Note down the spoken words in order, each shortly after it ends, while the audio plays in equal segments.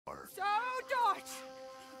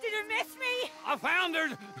What? Did you miss me? I found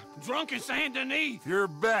her drunk in Saint Denis. You're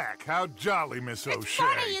back. How jolly, Miss O'Shea. It's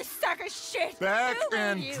funny, you suck of shit. Back Who are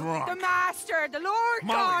and you? drunk. The Master, the Lord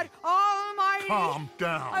Molly, God Almighty. calm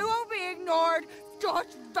down. I won't be ignored, Dutch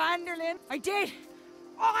Vanderlyn. I did.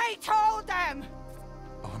 I told them.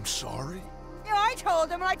 I'm sorry? Yeah, I told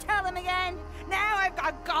them, and I tell them again. Now I've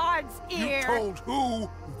got God's ear. You told who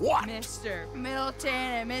what? Mr. Milton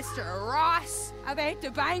and Mr. Ross about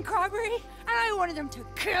the bank robbery, and I wanted them to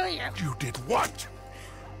kill you. You did what?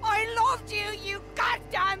 I loved you, you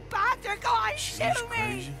goddamn bastard! Go on, shoot me!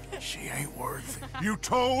 Crazy. She ain't worth it. You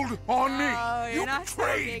told on me. Oh, you're you not so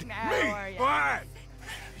betrayed big now, me. are you? What?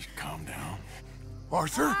 Calm down.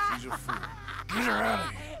 Arthur? She's a fool. Get her out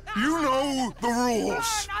of here. You know the rules.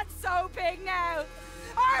 Oh, not so big now.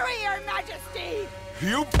 Are we, Your Majesty?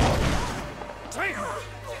 You... Damn!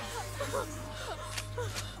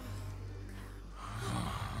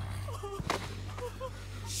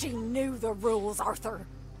 She knew the rules, Arthur.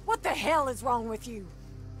 What the hell is wrong with you?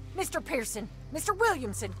 Mr. Pearson, Mr.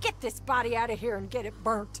 Williamson, get this body out of here and get it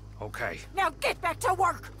burnt. Okay. Now get back to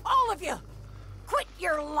work, all of you! Quit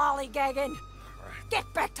your lollygagging!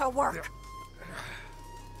 Get back to work!